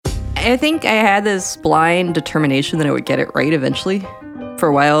I think I had this blind determination that I would get it right eventually. For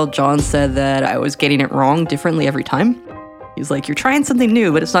a while, John said that I was getting it wrong differently every time. He was like, you're trying something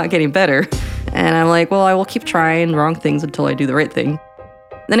new, but it's not getting better. And I'm like, well, I will keep trying wrong things until I do the right thing.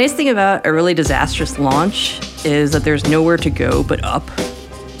 The nice thing about a really disastrous launch is that there's nowhere to go but up.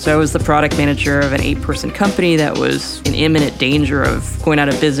 So I was the product manager of an 8-person company that was in imminent danger of going out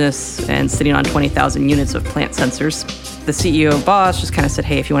of business and sitting on 20,000 units of plant sensors. The CEO and boss just kind of said,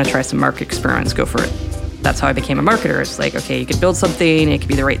 hey, if you want to try some market experiments, go for it. That's how I became a marketer. It's like, okay, you could build something, it could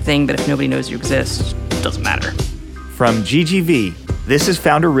be the right thing, but if nobody knows you exist, it doesn't matter. From GGV, this is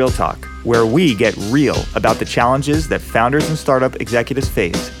Founder Real Talk, where we get real about the challenges that founders and startup executives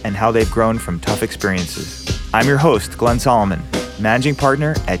face and how they've grown from tough experiences. I'm your host, Glenn Solomon, managing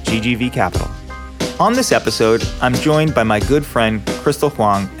partner at GGV Capital. On this episode, I'm joined by my good friend, Crystal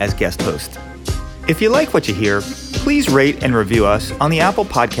Huang, as guest host. If you like what you hear, please rate and review us on the Apple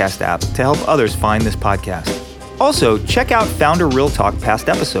Podcast app to help others find this podcast. Also, check out Founder Real Talk past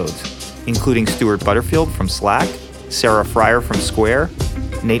episodes, including Stuart Butterfield from Slack, Sarah Fryer from Square,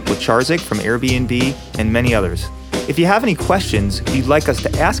 Nate Wacharzik from Airbnb, and many others. If you have any questions you'd like us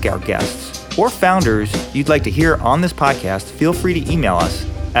to ask our guests, or founders you'd like to hear on this podcast, feel free to email us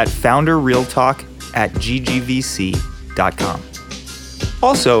at founderrealtalk@ggvc.com.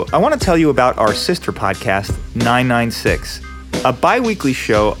 Also, I want to tell you about our sister podcast, 996, a bi-weekly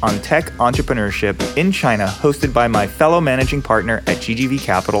show on tech entrepreneurship in China hosted by my fellow managing partner at GGV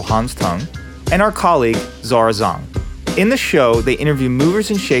Capital, Hans Tung, and our colleague, Zara Zhang. In the show, they interview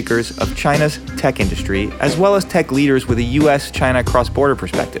movers and shakers of China's tech industry, as well as tech leaders with a US-China cross-border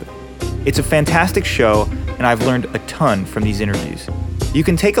perspective. It's a fantastic show, and I've learned a ton from these interviews. You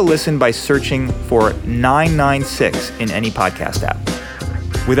can take a listen by searching for 996 in any podcast app.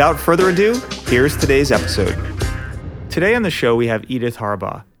 Without further ado, here's today's episode. Today on the show, we have Edith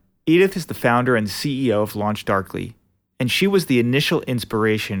Harbaugh. Edith is the founder and CEO of LaunchDarkly, and she was the initial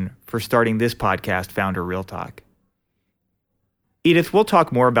inspiration for starting this podcast, Founder Real Talk. Edith, we'll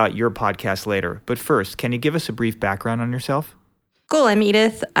talk more about your podcast later, but first, can you give us a brief background on yourself? Cool, I'm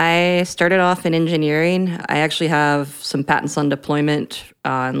Edith. I started off in engineering. I actually have some patents on deployment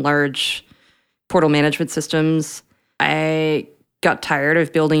on large portal management systems. I got tired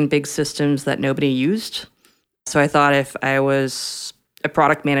of building big systems that nobody used. So I thought if I was a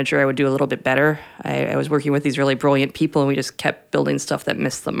product manager, I would do a little bit better. I was working with these really brilliant people, and we just kept building stuff that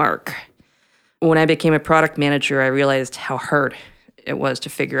missed the mark. When I became a product manager, I realized how hard it was to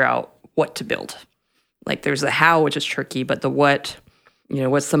figure out what to build. Like there's the how, which is tricky, but the what,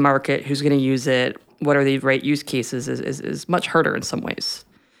 what's the market, who's going to use it, what are the right use cases is much harder in some ways.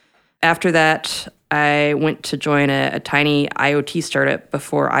 After that, I went to join a tiny IoT startup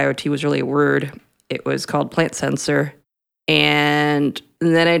before IoT was really a word. It was called Plant Sensor. And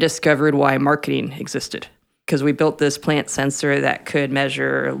then I discovered why marketing existed, because we built this plant sensor that could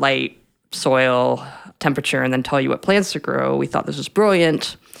measure light, soil, temperature, and then tell you what plants to grow. We thought this was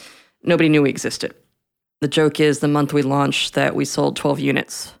brilliant. Nobody knew we existed. The joke is the month we launched that we sold 12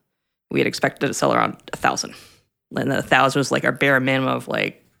 units. We had expected to sell around 1,000. And the 1,000 was like our bare minimum of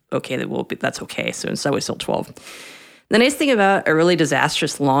like, okay, that's okay. So instead we sold 12. The nice thing about a really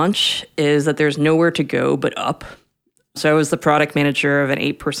disastrous launch is that there's nowhere to go but up. So I was the product manager of an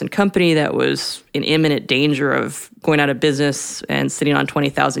 8-person company that was in imminent danger of going out of business and sitting on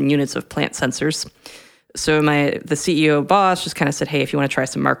 20,000 units of plant sensors. So the CEO and boss just kind of said, hey, if you want to try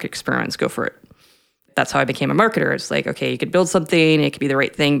some market experiments, go for it. That's how I became a marketer. It's like, okay, you could build something, it could be the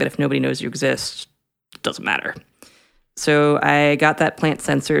right thing, but if nobody knows you exist, it doesn't matter. So I got that plant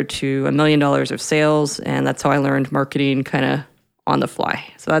sensor to $1 million of sales, and that's how I learned marketing kind of on the fly.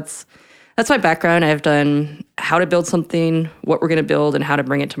 So that's my background. I've done how to build something, what we're going to build, and how to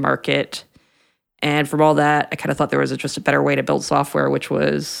bring it to market. And from all that, I kind of thought there was just a better way to build software, which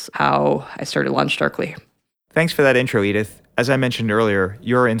was how I started LaunchDarkly. Thanks for that intro, Edith. As I mentioned earlier,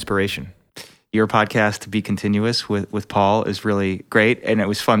 you're inspiration. Your podcast, To Be Continuous with Paul, is really great. And it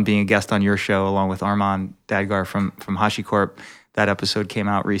was fun being a guest on your show along with Armand Dadgar from HashiCorp. That episode came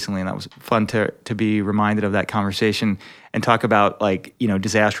out recently, and that was fun to be reminded of that conversation and talk about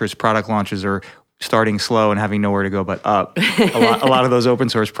disastrous product launches or starting slow and having nowhere to go but up. A lot of those open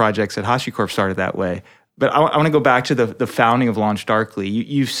source projects at HashiCorp started that way. But I want to go back to the founding of LaunchDarkly.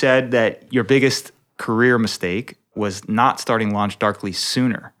 You've said that your biggest career mistake was not starting LaunchDarkly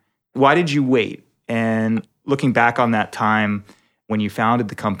sooner. Why did you wait? And looking back on that time when you founded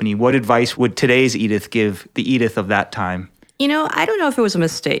the company, what advice would today's Edith give the Edith of that time? I don't know if it was a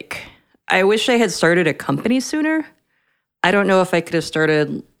mistake. I wish I had started a company sooner. I don't know if I could have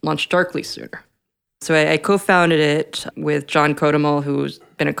started LaunchDarkly sooner. So I co-founded it with John Kodemal, who's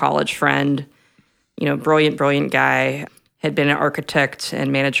been a college friend, brilliant guy, had been an architect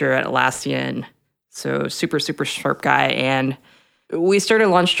and manager at Atlassian. So super, super sharp guy. And we started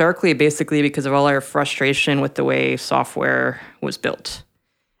LaunchDarkly basically because of all our frustration with the way software was built.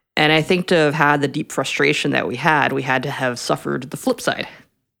 And I think to have had the deep frustration that we had to have suffered the flip side,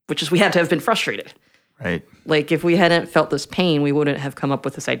 which is we had to have been frustrated. Right. Like if we hadn't felt this pain, we wouldn't have come up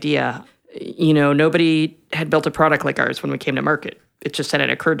with this idea. Nobody had built a product like ours when we came to market. It just hadn't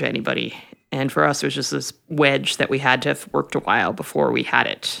occurred to anybody. And for us, it was just this wedge that we had to have worked a while before we had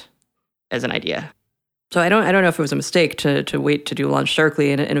it as an idea. So I don't know if it was a mistake to wait to do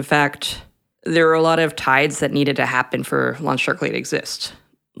LaunchDarkly. And in fact, there were a lot of tides that needed to happen for LaunchDarkly to exist.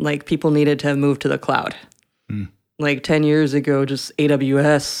 Like people needed to have moved to the cloud. Like 10 years ago, just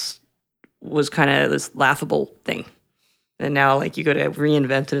AWS was kind of this laughable thing. And now like you go to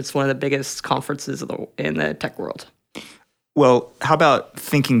reInvent and it's one of the biggest conferences in the tech world. Well, how about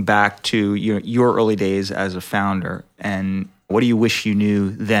thinking back to your early days as a founder, and what do you wish you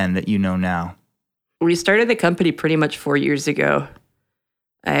knew then that you know now? We started the company pretty much 4 years ago.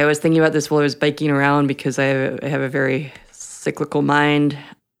 I was thinking about this while I was biking around because I have a very cyclical mind.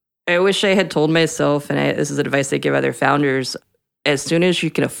 I wish I had told myself, and this is advice I give other founders, as soon as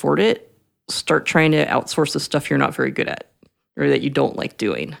you can afford it, start trying to outsource the stuff you're not very good at or that you don't like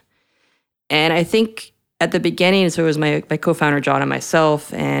doing. And I think at the beginning, so it was my co-founder, John, and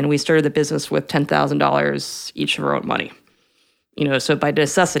myself, and we started the business with $10,000 each of our own money. So by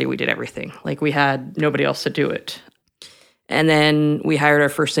necessity, we did everything. Like we had nobody else to do it. And then we hired our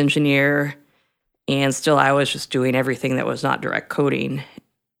first engineer, and still I was just doing everything that was not direct coding.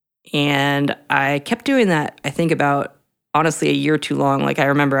 And I kept doing that, I think about, honestly, a year too long. Like I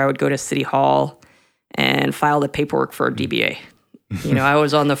remember I would go to City Hall and file the paperwork for a DBA. I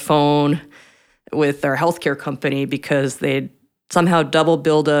was on the phone with our healthcare company because they'd somehow double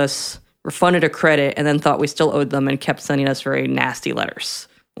billed us, refunded a credit, and then thought we still owed them and kept sending us very nasty letters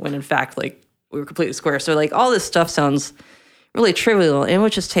when in fact, like, we were completely square. So like all this stuff sounds really trivial and it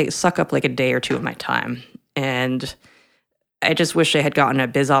would just suck up like a day or two of my time. And I just wish I had gotten a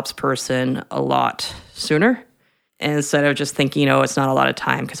BizOps person a lot sooner instead of just thinking, it's not a lot of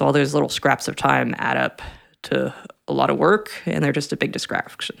time, because all those little scraps of time add up to a lot of work and they're just a big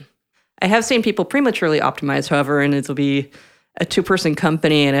distraction. I have seen people prematurely optimize, however, and it'll be a 2-person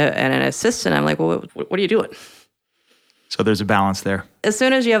company and an assistant. I'm like, well, what are you doing? So there's a balance there. As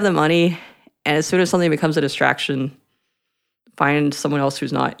soon as you have the money and as soon as something becomes a distraction, find someone else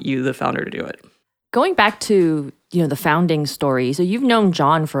who's not you, the founder, to do it. Going back to, the founding story. So you've known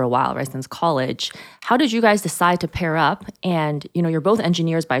John for a while, right, since college. How did you guys decide to pair up? And, you're both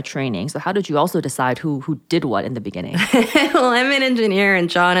engineers by training. So how did you also decide who did what in the beginning? Well, I'm an engineer and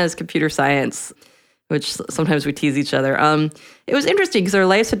John is computer science, which sometimes we tease each other. It was interesting because our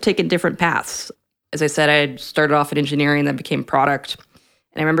lives had taken different paths. As I said, I started off in engineering, then became product.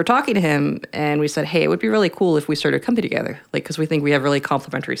 And I remember talking to him and we said, hey, it would be really cool if we started a company together. Like, because we think we have really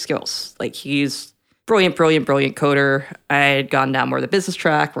complementary skills. Like he's brilliant coder. I had gone down more the business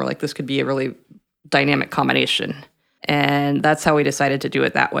track. We're like, this could be a really dynamic combination. And that's how we decided to do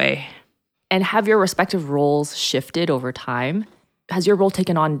it that way. And have your respective roles shifted over time? Has your role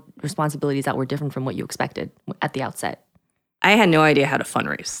taken on responsibilities that were different from what you expected at the outset? I had no idea how to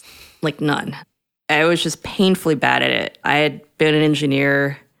fundraise, like none. I was just painfully bad at it. I had been an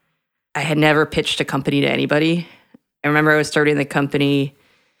engineer. I had never pitched a company to anybody. I remember I was starting the company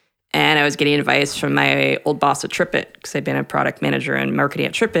and I was getting advice from my old boss at TripIt because I'd been a product manager and marketing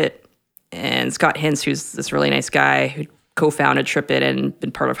at TripIt. And Scott Hintz, who's this really nice guy who co-founded TripIt and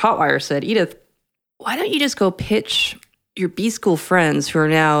been part of Hotwire, said, Edith, why don't you just go pitch your B-school friends who are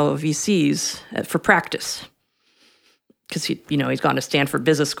now VCs for practice? Because he's gone to Stanford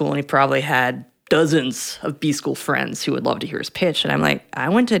Business School and he probably had dozens of B-school friends who would love to hear his pitch. And I'm like, I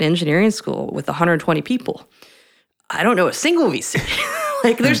went to an engineering school with 120 people. I don't know a single VC.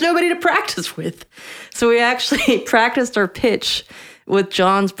 Like, there's nobody to practice with. So we actually practiced our pitch with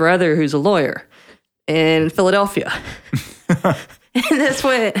John's brother, who's a lawyer in Philadelphia. And this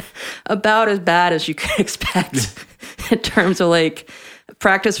went about as bad as you could expect in terms of like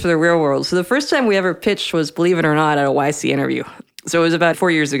practice for the real world. So the first time we ever pitched was, believe it or not, at a YC interview. So it was about 4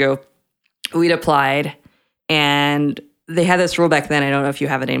 years ago. We'd applied and they had this rule back then, I don't know if you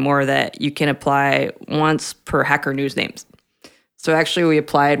have it anymore, that you can apply once per Hacker News names. So actually we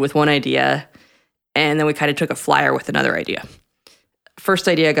applied with one idea and then we kind of took a flyer with another idea. First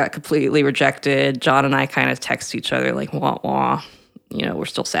idea got completely rejected. John and I kind of text each other like, wah, wah, we're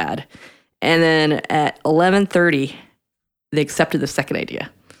still sad. And then at 11:30, they accepted the second idea.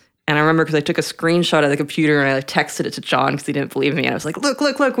 And I remember because I took a screenshot of the computer and I texted it to John because he didn't believe me. And I was like,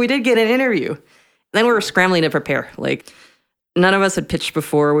 look, we did get an interview. Then we were scrambling to prepare. Like, none of us had pitched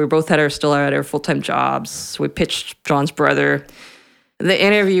before. We both still had our full-time jobs. We pitched John's brother. The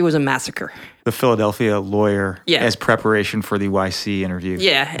interview was a massacre. The Philadelphia lawyer as preparation for the YC interview.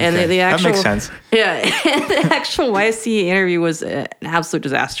 Yeah, and the actual... That makes sense. Yeah, the actual YC interview was an absolute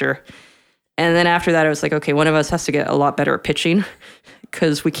disaster. And then after that, I was like, okay, one of us has to get a lot better at pitching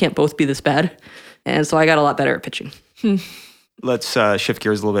because we can't both be this bad. And so I got a lot better at pitching. Let's shift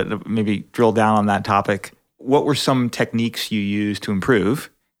gears a little bit, maybe drill down on that topic. What were some techniques you used to improve,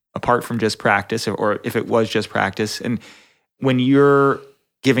 apart from just practice, or if it was just practice? And when you're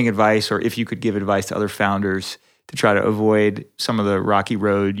giving advice, or if you could give advice to other founders to try to avoid some of the rocky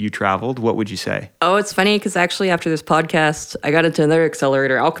road you traveled, what would you say? Oh, it's funny because actually after this podcast, I got into another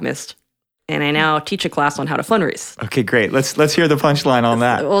accelerator, Alchemist. And I now teach a class on how to fundraise. Okay, great. Let's hear the punchline on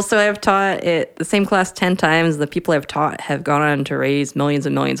that. Well, so I've taught it the same class 10 times. The people I've taught have gone on to raise millions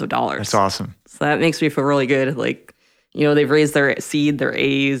and millions of dollars. That's awesome. So that makes me feel really good. Like, they've raised their seed, their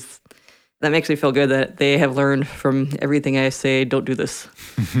A's. That makes me feel good that they have learned from everything I say, don't do this.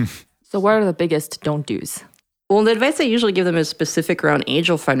 So what are the biggest don't do's? Well, the advice I usually give them is specific around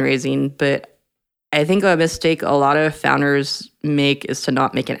angel fundraising, but I think a mistake a lot of founders make is to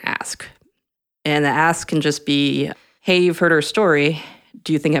not make an ask. And the ask can just be, hey, you've heard our story.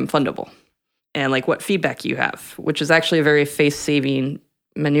 Do you think I'm fundable? And like what feedback you have, which is actually a very face-saving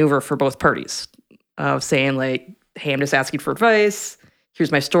maneuver for both parties of saying like, hey, I'm just asking for advice.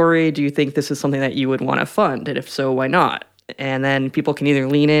 Here's my story. Do you think this is something that you would want to fund? And if so, why not? And then people can either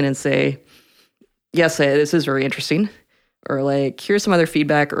lean in and say, yes, this is very interesting. Or like, here's some other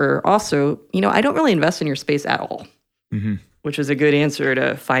feedback. Or also, I don't really invest in your space at all, which is a good answer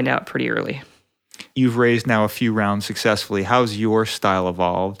to find out pretty early. You've raised now a few rounds successfully. How's your style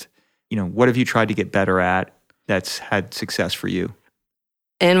evolved? What have you tried to get better at that's had success for you?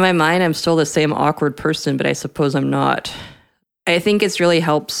 In my mind, I'm still the same awkward person, but I suppose I'm not. I think it's really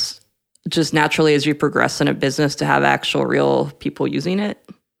helps just naturally as you progress in a business to have actual real people using it.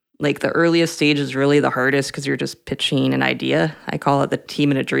 Like the earliest stage is really the hardest because you're just pitching an idea. I call it the team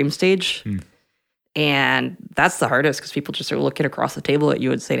in a dream stage. And that's the hardest because people just are looking across the table at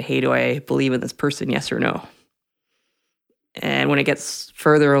you and saying, hey, do I believe in this person, yes or no? And when it gets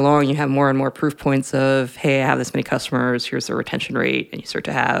further along, you have more and more proof points of, hey, I have this many customers, here's the retention rate, and you start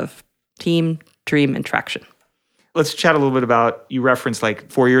to have team, dream, and traction. Let's chat a little bit about, you referenced like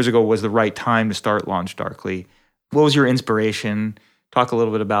 4 years ago was the right time to start Launch Darkly. What was your inspiration? Talk a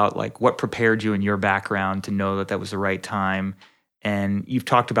little bit about like what prepared you in your background to know that that was the right time. And you've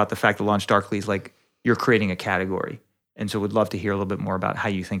talked about the fact that Launch Darkly is like, you're creating a category. And so would love to hear a little bit more about how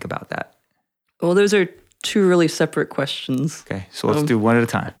you think about that. Well, those are two really separate questions. Okay, so let's do one at a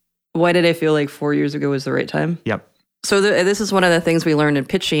time. Why did I feel like 4 years ago was the right time? Yep. So this is one of the things we learned in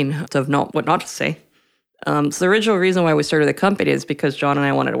pitching of what not to say. So the original reason why we started the company is because John and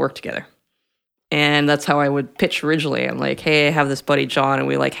I wanted to work together. And that's how I would pitch originally. I'm like, hey, I have this buddy John and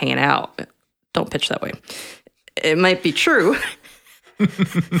we like hanging out. Don't pitch that way. It might be true.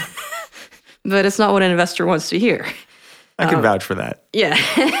 But it's not what an investor wants to hear. I can vouch for that. Yeah.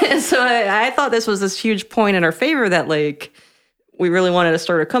 So I thought this was this huge point in our favor that like we really wanted to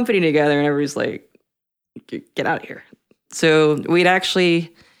start a company together and everybody's like, get out of here. So we'd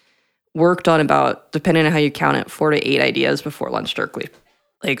actually worked on about, depending on how you count it, 4 to 8 ideas before Launch Darkly.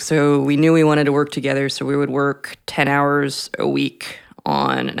 Like, so we knew we wanted to work together. So we would work 10 hours a week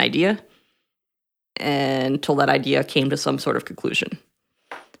on an idea until that idea came to some sort of conclusion.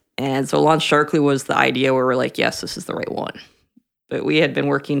 And so Launch Darkly was the idea where we're like, yes, this is the right one. But we had been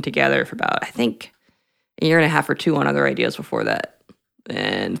working together for about, I think, a year and a half or 2 on other ideas before that.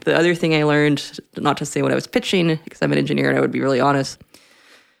 And the other thing I learned, not to say what I was pitching, because I'm an engineer and I would be really honest,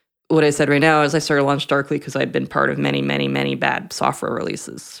 what I said right now is I started Launch Darkly because I'd been part of many, many, many bad software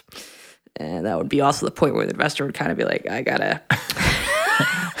releases. And that would be also the point where the investor would kind of be like, I got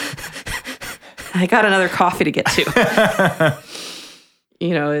another coffee to get to.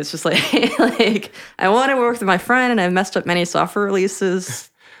 It's just like I want to work with my friend and I've messed up many software releases.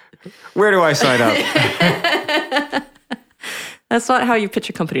 Where do I sign up? That's not how you pitch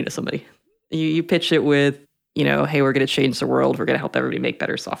a company to somebody. You pitch it with, hey, we're going to change the world. We're going to help everybody make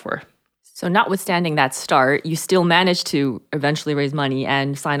better software. So notwithstanding that start, you still managed to eventually raise money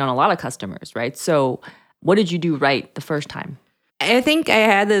and sign on a lot of customers, right? So what did you do right the first time? I think I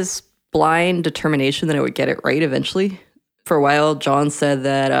had this blind determination that I would get it right eventually. For a while, John said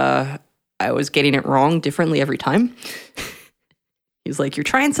that I was getting it wrong differently every time. He's like, you're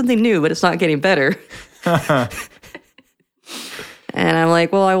trying something new, but it's not getting better. And I'm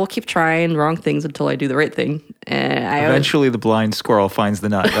like, well, I will keep trying wrong things until I do the right thing. And Eventually the blind squirrel finds the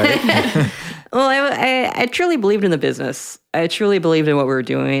nut, right? well, I truly believed in the business. I truly believed in what we were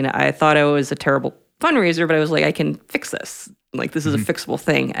doing. I thought I was a terrible fundraiser, but I was like, I can fix this. Like, this is a fixable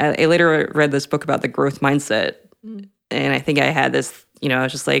thing. I later read this book about the growth mindset. And I think I had this, I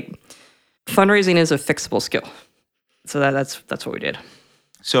was just like, fundraising is a fixable skill. So that's what we did.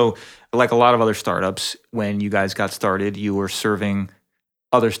 So like a lot of other startups, when you guys got started, you were serving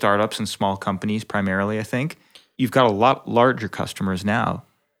other startups and small companies primarily, I think. You've got a lot larger customers now.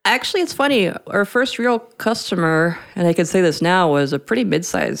 Actually, it's funny. Our first real customer, and I can say this now, was a pretty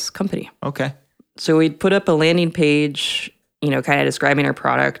mid-sized company. Okay. So we'd put up a landing page, kind of describing our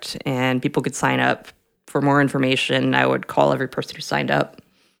product, and people could sign up for more information. I would call every person who signed up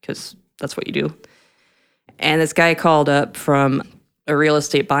because that's what you do. And this guy called up from a real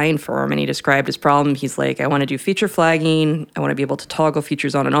estate buying firm, and he described his problem. He's like, I want to do feature flagging. I want to be able to toggle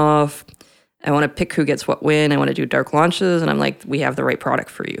features on and off. I want to pick who gets what when. I want to do dark launches. And I'm like, we have the right product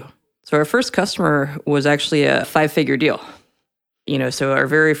for you. So our first customer was actually a 5-figure deal. So our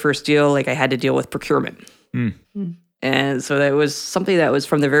very first deal, I had to deal with procurement. And so that was something that was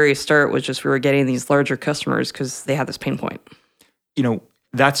from the very start, was just we were getting these larger customers because they had this pain point.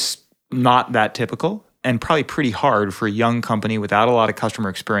 That's not that typical, and probably pretty hard for a young company without a lot of customer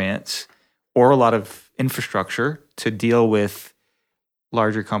experience or a lot of infrastructure to deal with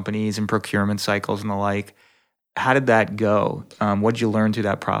larger companies and procurement cycles and the like. How did that go? What did you learn through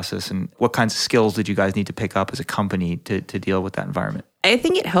that process, and what kinds of skills did you guys need to pick up as a company to deal with that environment? I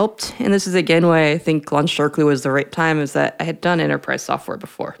think it helped, and this is again why I think LaunchDarkly was the right time, is that I had done enterprise software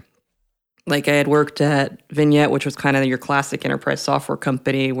before. I had worked at Vignette, which was kind of your classic enterprise software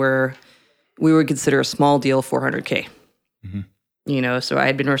company where we would consider a small deal $400K. So I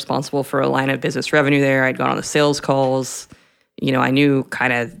had been responsible for a line of business revenue there. I'd gone on the sales calls. I knew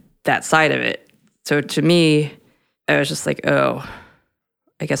kind of that side of it. So to me, I was just like, oh,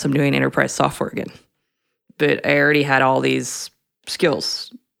 I guess I'm doing enterprise software again. But I already had all these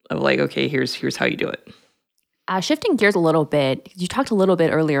skills of like, okay, here's how you do it. Shifting gears a little bit, you talked a little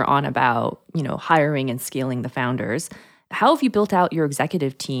bit earlier on about, hiring and scaling the founders. How have you built out your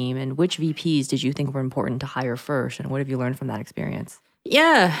executive team, and which VPs did you think were important to hire first, and what have you learned from that experience?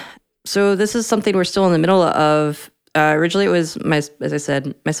 Yeah. So this is something we're still in the middle of. Originally, it was, as I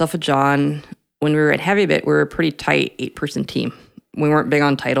said, myself and John. When we were at HeavyBit, we were a pretty tight 8-person team. We weren't big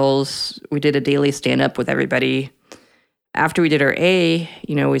on titles. We did a daily stand-up with everybody. After we did our A,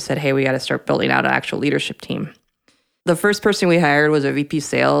 we said, hey, we got to start building out an actual leadership team. The first person we hired was a VP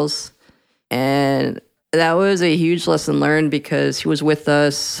sales, and that was a huge lesson learned because he was with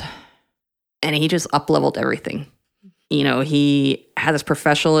us and he just up-leveled everything. He had this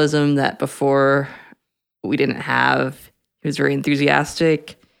professionalism that before we didn't have. He was very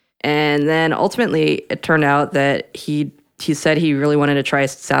enthusiastic. And then ultimately, it turned out that he said he really wanted to try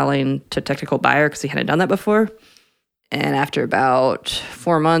selling to technical buyer because he hadn't done that before. And after about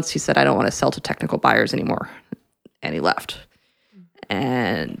 4 months, he said, I don't want to sell to technical buyers anymore. And he left.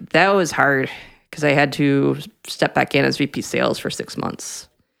 And that was hard because I had to step back in as VP sales for 6 months.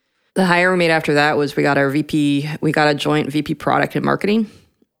 The hire we made after that was we got a joint VP product and marketing.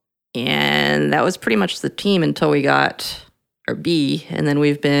 And that was pretty much the team until we got our B. And then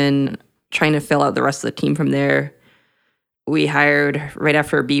we've been trying to fill out the rest of the team from there. We hired, right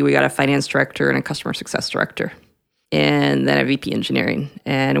after our B, we got a finance director and a customer success director. And then a VP engineering.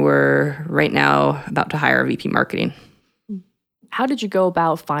 And we're right now about to hire a VP marketing. How did you go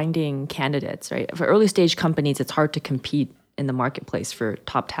about finding candidates, right? For early stage companies, it's hard to compete in the marketplace for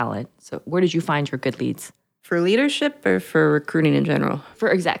top talent. So where did you find your good leads? For leadership or for recruiting in general?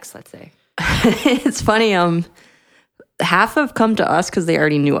 For execs, let's say. It's funny. Half have come to us because they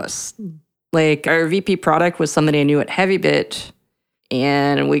already knew us. Our VP product was somebody I knew at HeavyBit.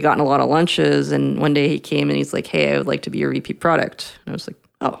 And we got in a lot of lunches, and one day he came and he's like, hey, I would like to be your VP product. And I was like,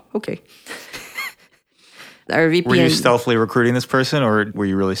 oh, okay. Our VP. Were you stealthily recruiting this person, or were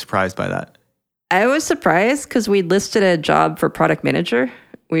you really surprised by that? I was surprised because we listed a job for product manager.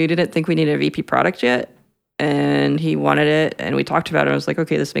 We didn't think we needed a VP product yet, and he wanted it, and we talked about it. I was like,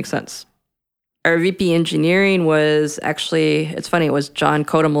 okay, this makes sense. Our VP engineering was actually, it's funny, it was John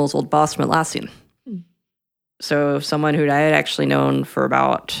Kodamel's old boss from Atlassian. So someone who I had actually known for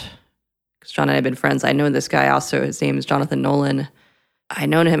about, because John and I had been friends, I know this guy also, his name is Jonathan Nolan. I'd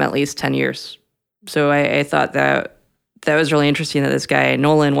known him at least 10 years. So I thought that was really interesting that this guy,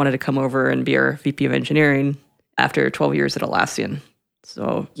 Nolan, wanted to come over and be our VP of engineering after 12 years at Atlassian.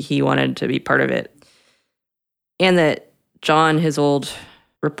 So he wanted to be part of it. And that John, his old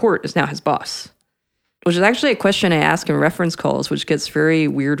report, is now his boss. which is actually a question I ask in reference calls, which gets very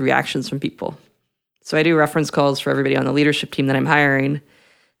weird reactions from people. So I do reference calls for everybody on the leadership team that I'm hiring.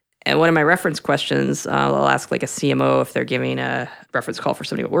 And one of my reference questions, I'll ask like a CMO if they're giving a reference call for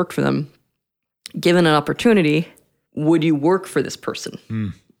somebody who worked for them. Given an opportunity, would you work for this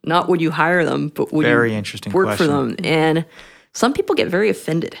person? Not would you hire them, but would Very you interesting work question. for them? And some people get very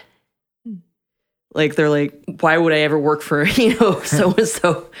offended. Like they're like, why would I ever work for,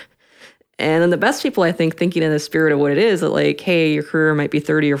 so-and-so? And then the best people, I think, thinking in the spirit of what it is, that like, hey, your career might be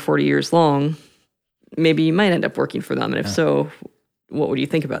 30 or 40 years long. Maybe you might end up working for them. And if so, what would you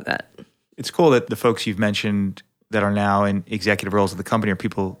think about that? It's cool that the folks you've mentioned that are now in executive roles of the company are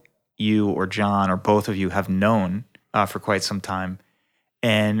people you or John or both of you have known for quite some time.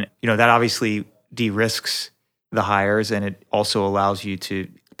 And, that obviously de-risks the hires, and it also allows you to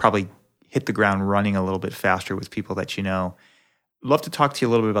probably hit the ground running a little bit faster with people that you know. I'd love to talk to you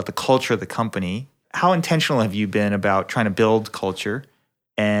a little bit about the culture of the company. How intentional have you been about trying to build culture,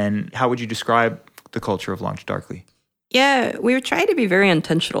 and how would you describe the culture of Launch Darkly? Yeah, we were trying to be very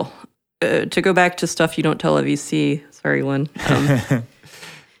intentional. To go back to stuff you don't tell a VC. Sorry, Lynn.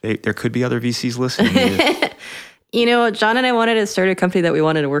 There could be other VCs listening to you. John and I wanted to start a company that we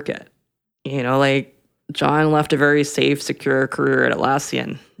wanted to work at. Like John left a very safe, secure career at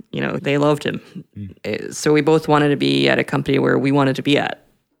Atlassian. They loved him. So we both wanted to be at a company where we wanted to be at.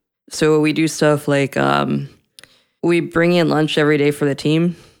 So we do stuff like we bring in lunch every day for the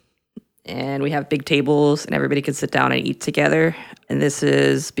team. And we have big tables and everybody can sit down and eat together. And this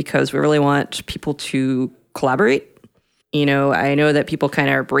is because we really want people to collaborate. I know that people kind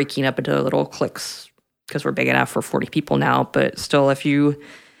of are breaking up into little cliques because we're big enough for 40 people now. But still, if you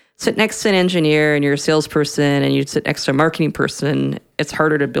sit next to an engineer and you're a salesperson and you sit next to a marketing person, it's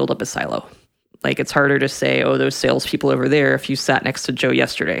harder to build up a silo. Like it's harder to say, oh, those salespeople over there if you sat next to Joe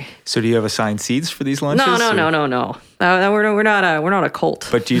yesterday. So do you have assigned seats for these lunches? No. We're not a cult.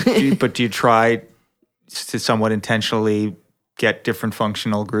 But do you try to somewhat intentionally get different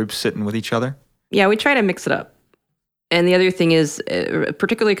functional groups sitting with each other? Yeah, we try to mix it up. And the other thing is,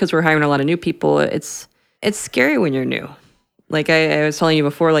 particularly because we're hiring a lot of new people, it's scary when you're new. Like I was telling you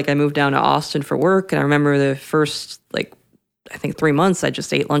before, like I moved down to Austin for work, and I remember the first I think 3 months I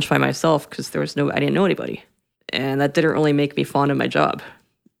just ate lunch by myself because I didn't know anybody, and that didn't really make me fond of my job.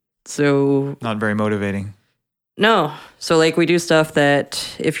 So not very motivating. No. So we do stuff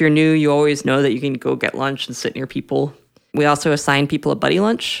that if you're new, you always know that you can go get lunch and sit near people. We also assign people a buddy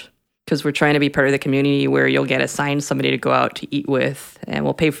lunch because we're trying to be part of the community where you'll get assigned somebody to go out to eat with, and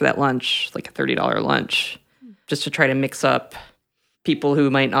we'll pay for that lunch, like a $30 lunch, just to try to mix up people who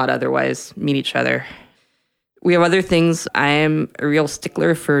might not otherwise meet each other. We have other things. I am a real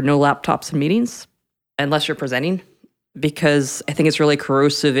stickler for no laptops in meetings, unless you're presenting, because I think it's really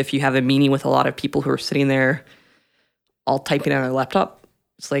corrosive if you have a meeting with a lot of people who are sitting there all typing on their laptop.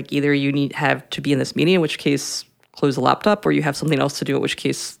 It's like either you have to be in this meeting, in which case close the laptop, or you have something else to do, in which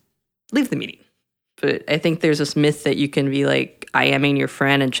case leave the meeting. But I think there's this myth that you can be like IMing your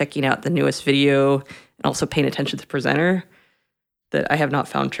friend and checking out the newest video and also paying attention to the presenter that I have not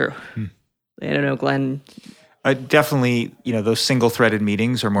found true. I don't know, Glenn. Definitely, those single-threaded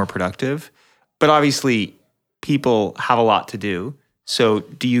meetings are more productive. But obviously, people have a lot to do. So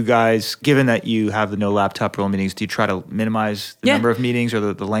do you guys, given that you have the no laptop rule meetings, do you try to minimize the number of meetings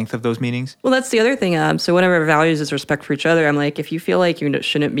or the length of those meetings? Well, that's the other thing. So one of our values is respect for each other. I'm like, if you feel like you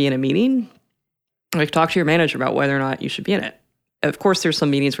shouldn't be in a meeting, talk to your manager about whether or not you should be in it. Of course, there's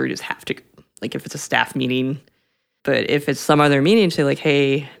some meetings where you just have to, like if it's a staff meeting. But if it's some other meeting, say like,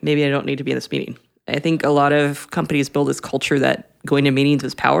 hey, maybe I don't need to be in this meeting. I think a lot of companies build this culture that going to meetings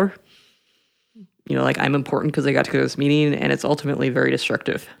is power. I'm important because I got to go to this meeting, and it's ultimately very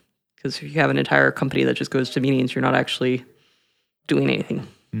destructive. Because if you have an entire company that just goes to meetings, you're not actually doing anything.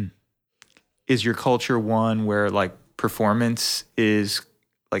 Is your culture one where performance is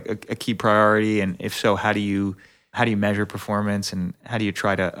a key priority? And if so, how do you measure performance, and how do you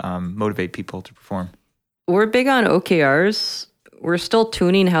try to motivate people to perform? We're big on OKRs. We're still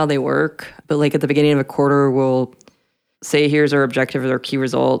tuning how they work, but at the beginning of a quarter, we'll say, here's our objective, our key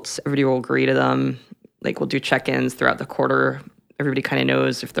results. Everybody will agree to them. We'll do check-ins throughout the quarter. Everybody kind of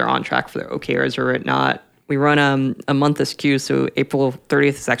knows if they're on track for their OKRs or not. We run a month askew, so April 30th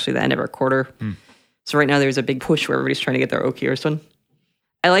is actually the end of our quarter. So right now there's a big push where everybody's trying to get their OKRs done.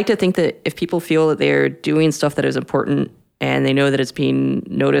 I like to think that if people feel that they're doing stuff that is important and they know that it's being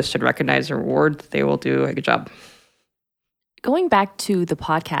noticed and recognized and rewarded, they will do a good job. Going back to the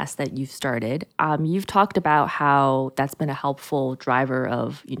podcast that you've started, you've talked about how that's been a helpful driver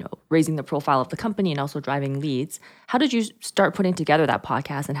of, raising the profile of the company and also driving leads. How did you start putting together that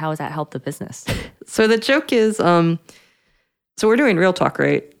podcast, and how has that helped the business? So the joke is, so we're doing Real Talk,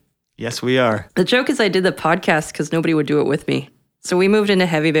 right? Yes, we are. The joke is I did the podcast because nobody would do it with me. So we moved into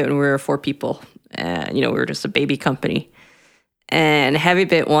HeavyBit when we were 4 people. And, we were just a baby company. And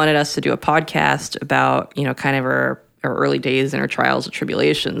HeavyBit wanted us to do a podcast about, kind of our early days and our trials and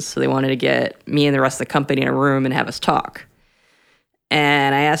tribulations. So they wanted to get me and the rest of the company in a room and have us talk.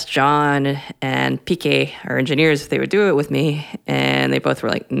 And I asked John and PK, our engineers, if they would do it with me. And they both were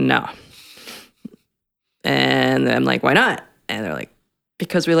like, no. And I'm like, why not? And they're like,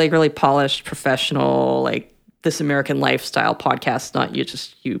 because we like really polished, professional, like This American Lifestyle podcast, not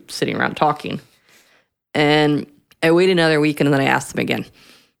you sitting around talking. And I waited another week and then I asked them again.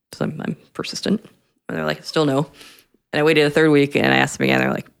 So I'm persistent. And they're like, still no. And I waited a third week and I asked them again.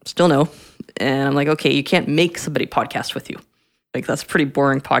 They're like, still no. And I'm like, okay, you can't make somebody podcast with you. Like, that's a pretty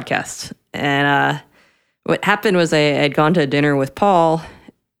boring podcast. And what happened was I had gone to dinner with Paul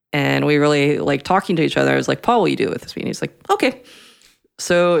and we really like talking to each other. I was like, Paul, will you do it with me? And he's like, okay.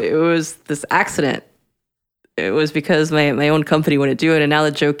 So it was this accident. It was because my own company wouldn't do it. And now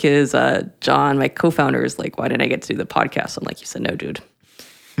the joke is John, my co-founder, is like, why didn't I get to do the podcast? I'm like, you said no, dude.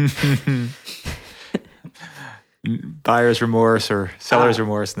 Buyer's remorse or seller's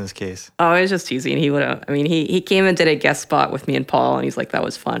remorse in this case. Oh, I was just teasing. He would have. I mean, he came and did a guest spot with me and Paul, and he's like, that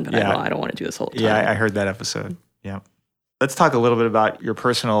was fun, but I don't want to do this whole time. Yeah, I heard that episode. Yeah. Let's talk a little bit about your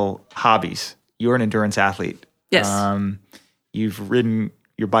personal hobbies. You're an endurance athlete. Yes. You've ridden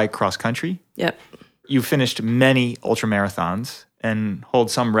your bike cross country. Yep. You've finished many ultramarathons and hold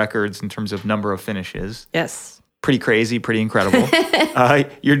some records in terms of number of finishes. Yes. Pretty crazy, pretty incredible.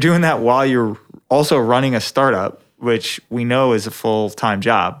 You're doing that while you're also running a startup, which we know is a full-time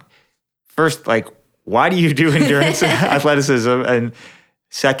job. First, why do you do endurance athleticism? And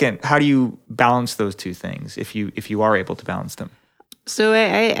second, how do you balance those two things if you are able to balance them? So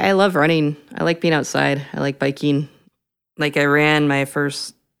I love running. I like being outside. I like biking. Like, I ran my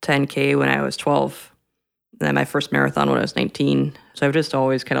first 10K when I was 12, and then my first marathon when I was 19. So I've just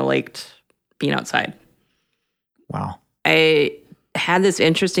always kind of liked being outside. Wow. I had this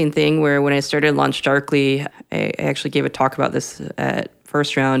interesting thing where when I started Launch Darkly, I actually gave a talk about this at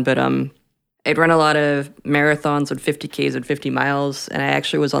first round, but I'd run a lot of marathons and 50Ks and 50 miles, and I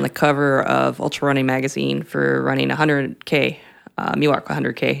actually was on the cover of Ultra Running Magazine for running 100K, Miwok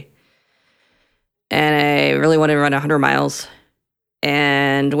 100K. And I really wanted to run 100 miles.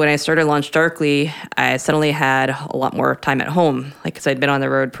 And when I started Launch Darkly, I suddenly had a lot more time at home, because I'd been on the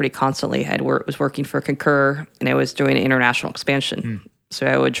road pretty constantly. I was working for Concur, and I was doing international expansion. So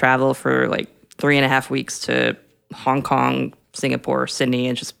I would travel for 3.5 weeks to Hong Kong, Singapore, Sydney,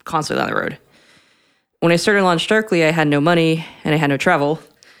 and just constantly on the road. When I started Launch Darkly, I had no money and I had no travel,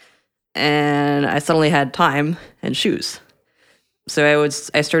 and I suddenly had time and shoes. So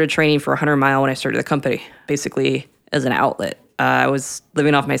I started training for 100 mile when I started the company, basically as an outlet. I was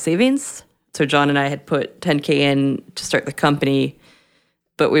living off my savings. So John and I had put 10K in to start the company,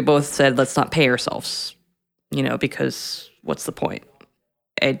 but we both said, let's not pay ourselves, because what's the point?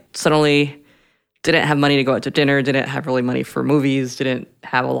 I suddenly didn't have money to go out to dinner, didn't have really money for movies, didn't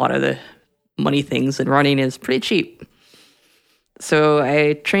have a lot of the money things, and running is pretty cheap. So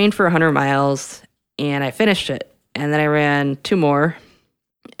I trained for 100 miles and I finished it. And then I ran 2 more.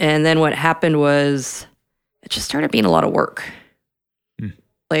 And then what happened was it just started being a lot of work.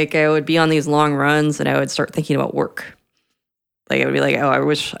 I would be on these long runs and I would start thinking about work. I would be like, oh, I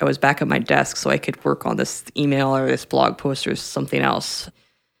wish I was back at my desk so I could work on this email or this blog post or something else.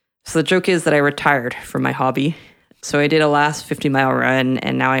 So the joke is that I retired from my hobby. So I did a last 50-mile run,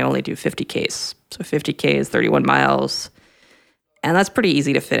 and now I only do 50Ks. So 50K is 31 miles, and that's pretty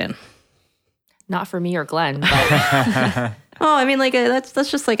easy to fit in. Not for me or Glenn, but oh, I mean,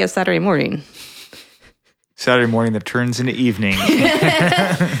 that's just like a Saturday morning. Saturday morning that turns into evening.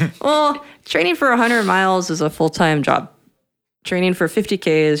 Well, training for 100 miles is a full-time job. Training for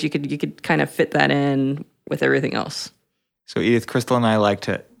 50Ks, you could kind of fit that in with everything else. So Edith, Crystal, and I like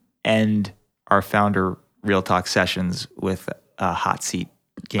to end our founder Real Talk sessions with a hot seat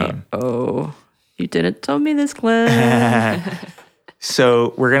game. Oh, you didn't tell me this, Glenn.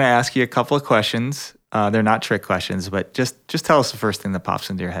 So we're going to ask you a couple of questions. They're not trick questions, but just tell us the first thing that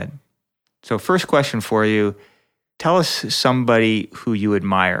pops into your head. So first question for you, tell us somebody who you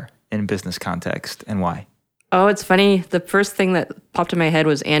admire in business context and why. Oh, it's funny. The first thing that popped in my head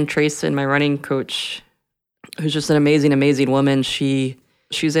was Ann Trayson, my running coach, who's just an amazing, amazing woman. She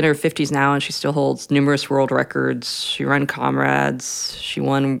She's in her 50s now, and she still holds numerous world records. She ran Comrades. She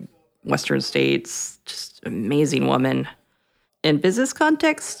won Western States. Just amazing woman. In business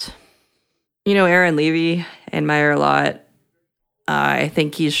context, Aaron Levy, I admire a lot. I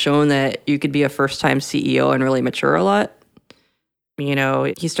think he's shown that you could be a first-time CEO and really mature a lot.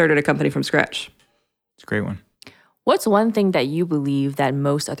 He started a company from scratch. It's a great one. What's one thing that you believe that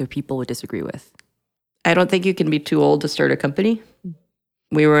most other people would disagree with? I don't think you can be too old to start a company.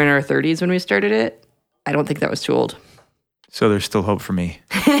 We were in our 30s when we started it. I don't think that was too old. So there's still hope for me.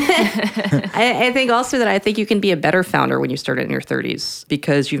 I think also that I think you can be a better founder when you start it in your 30s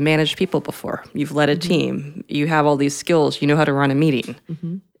because you've managed people before. You've led a team. You have all these skills. You know how to run a meeting.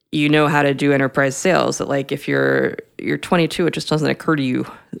 Mm-hmm. You know how to do enterprise sales. That like if you're 22, it just doesn't occur to you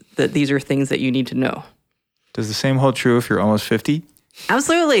that these are things that you need to know. Does the same hold true if you're almost 50?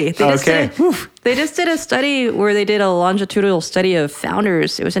 Absolutely. They just did a study where they did a longitudinal study of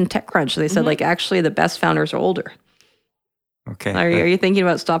founders. It was in TechCrunch. They said actually the best founders are older. Okay. Are you thinking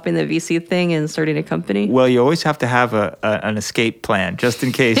about stopping the VC thing and starting a company? Well, you always have to have an escape plan just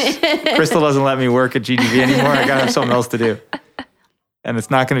in case Crystal doesn't let me work at GGV anymore. I got to have something else to do. And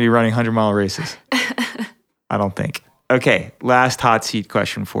it's not going to be running 100-mile races. I don't think. Okay, last hot seat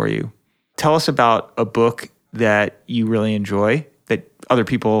question for you. Tell us about a book that you really enjoy that other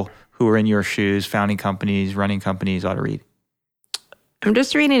people who are in your shoes, founding companies, running companies, ought to read. I'm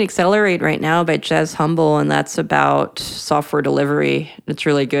just reading Accelerate right now by Jez Humble, and that's about software delivery. It's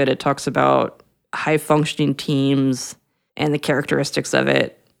really good. It talks about high-functioning teams and the characteristics of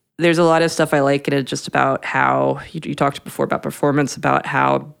it. There's a lot of stuff I like in it just about how, you talked before about performance, about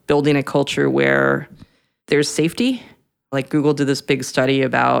how building a culture where there's safety. Like Google did this big study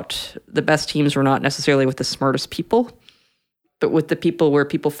about the best teams were not necessarily with the smartest people, but with the people where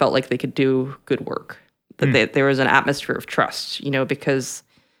people felt like they could do good work. That there was an atmosphere of trust, because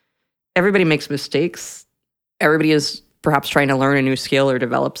everybody makes mistakes. Everybody is perhaps trying to learn a new skill or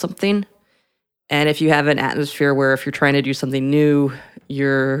develop something. And if you have an atmosphere where if you're trying to do something new,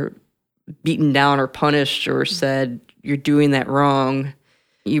 you're beaten down or punished or said you're doing that wrong,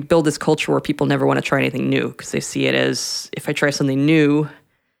 you build this culture where people never want to try anything new because they see it as if I try something new and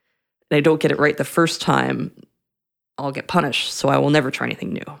I don't get it right the first time, I'll get punished. So I will never try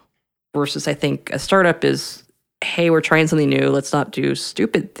anything new. Versus I think a startup is, hey, we're trying something new. Let's not do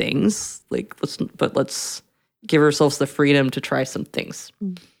stupid things. But let's give ourselves the freedom to try some things.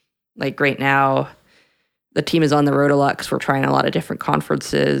 Like right now, the team is on the road a lot because we're trying a lot of different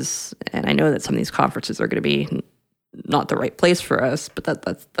conferences. And I know that some of these conferences are going to be not the right place for us, but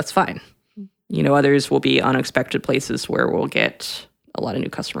that's fine. Others will be unexpected places where we'll get a lot of new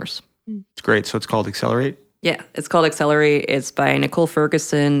customers. It's great. So it's called Accelerate? Yeah, it's called Accelerate. It's by Nicole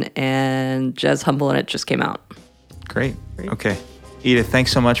Ferguson and Jez Humble, and it just came out. Great. Okay. Edith,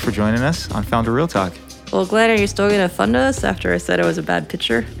 thanks so much for joining us on Founder Real Talk. Well, Glenn, are you still going to fund us after I said I was a bad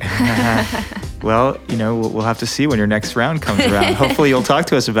pitcher? Well, we'll have to see when your next round comes around. Hopefully you'll talk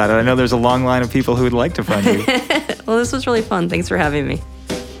to us about it. I know there's a long line of people who would like to fund you. Well, this was really fun. Thanks for having me.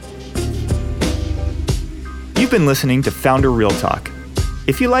 You've been listening to Founder Real Talk.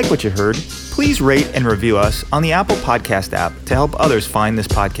 If you like what you heard, please rate and review us on the Apple Podcast app to help others find this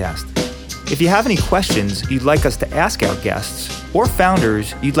podcast. If you have any questions you'd like us to ask our guests or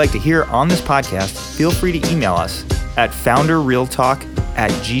founders you'd like to hear on this podcast, feel free to email us at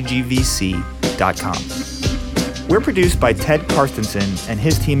founderrealtalk@ggvc.com. We're produced by Ted Karstensen and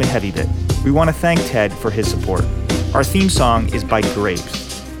his team at HeavyBit. We want to thank Ted for his support. Our theme song is by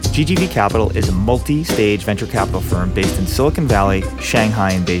Grapes. GGV Capital is a multi-stage venture capital firm based in Silicon Valley,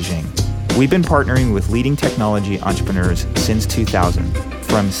 Shanghai, and Beijing. We've been partnering with leading technology entrepreneurs since 2000,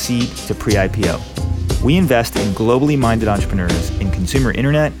 from seed to pre-IPO. We invest in globally minded entrepreneurs in consumer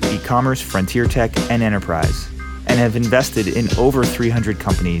internet, e-commerce, frontier tech, and enterprise, and have invested in over 300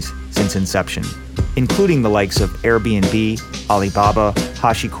 companies since inception, including the likes of Airbnb, Alibaba,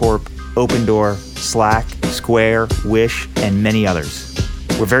 HashiCorp, Opendoor, Slack, Square, Wish, and many others.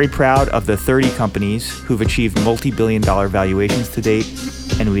 We're very proud of the 30 companies who've achieved multi-billion-dollar valuations to date,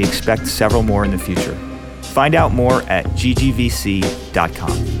 and we expect several more in the future. Find out more at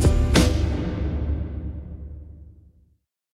ggvc.com.